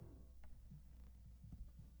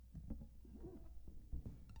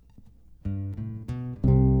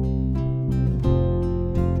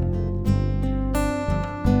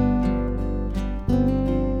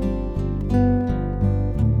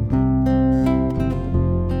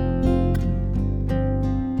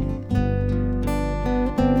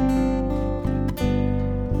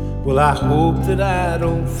Well, I hope that I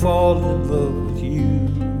don't fall in love with you.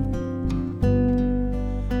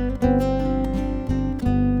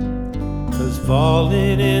 'Cause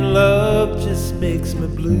falling in love just makes me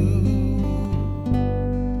blue.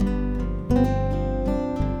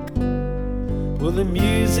 Well, the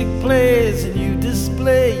music plays and you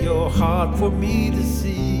display your heart for me to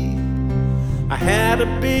see. I had a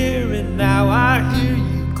beer and now I hear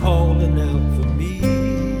you calling out for me.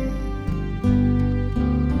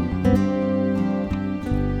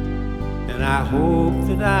 And I hope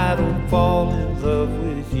that I don't fall in love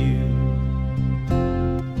with you.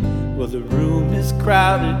 Well, the room is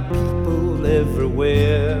crowded, people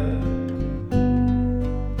everywhere.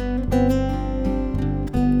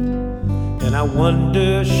 And I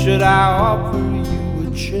wonder, should I offer you a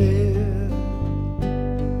chair?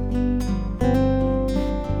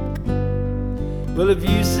 Well, if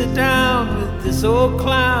you sit down with this old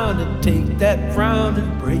clown and take that frown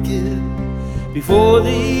and break it before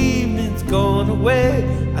the evening's gone away,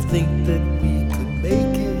 I think that we could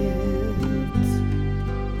make it.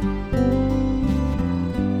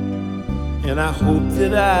 And I hope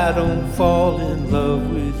that I don't fall in love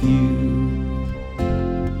with you.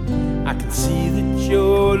 I can see that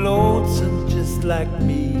you're lonesome just like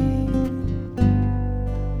me.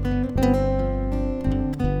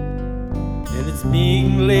 And it's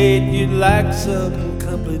being late, you'd like some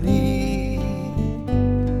company.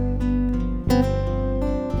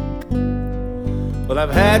 Well,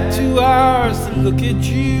 I've had 2 hours to look at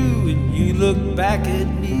you and you look back at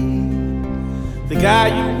me. The guy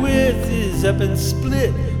you're with is up and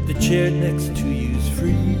split, the chair next to you's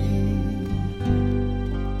free.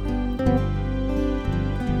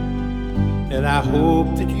 And I hope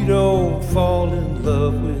that you don't fall in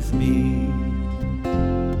love with me.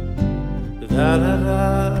 Da da da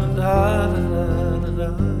da da da da.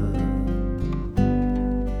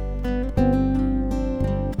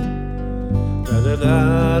 Da da da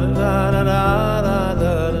da da da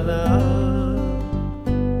da da da.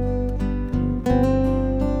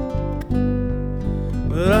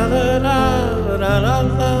 Da da da da da da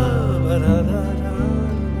da da.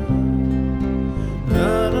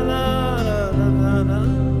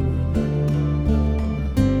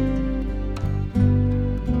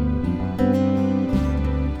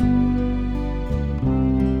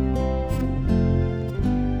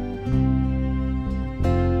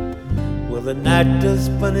 Well, the night does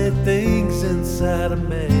funny things inside a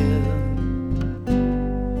man.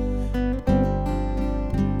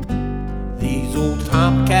 These old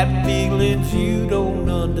tomcat feelings you don't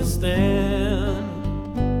understand.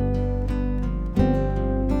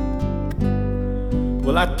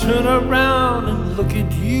 Well, I turn around and look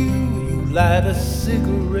at you, you light a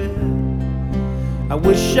cigarette. I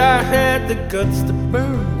wish I had the guts to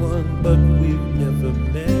burn one, but we've never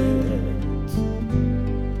met.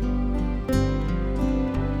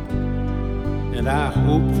 And I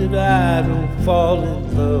hope that I don't fall in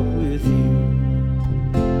love with you.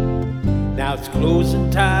 Now it's closing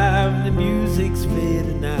time, the music's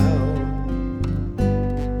fading out.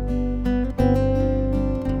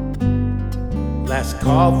 Last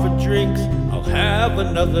call for drinks, I'll have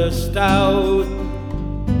another stout.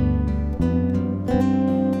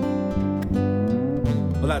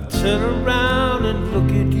 Well, I turn around and look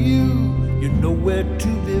at you, you're nowhere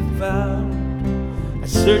to be found. I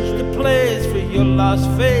search the place for your lost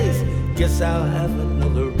face, guess I'll have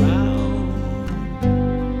another round.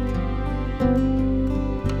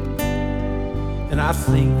 And I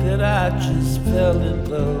think that I just fell in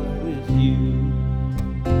love with you.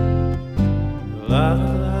 La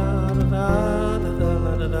la la.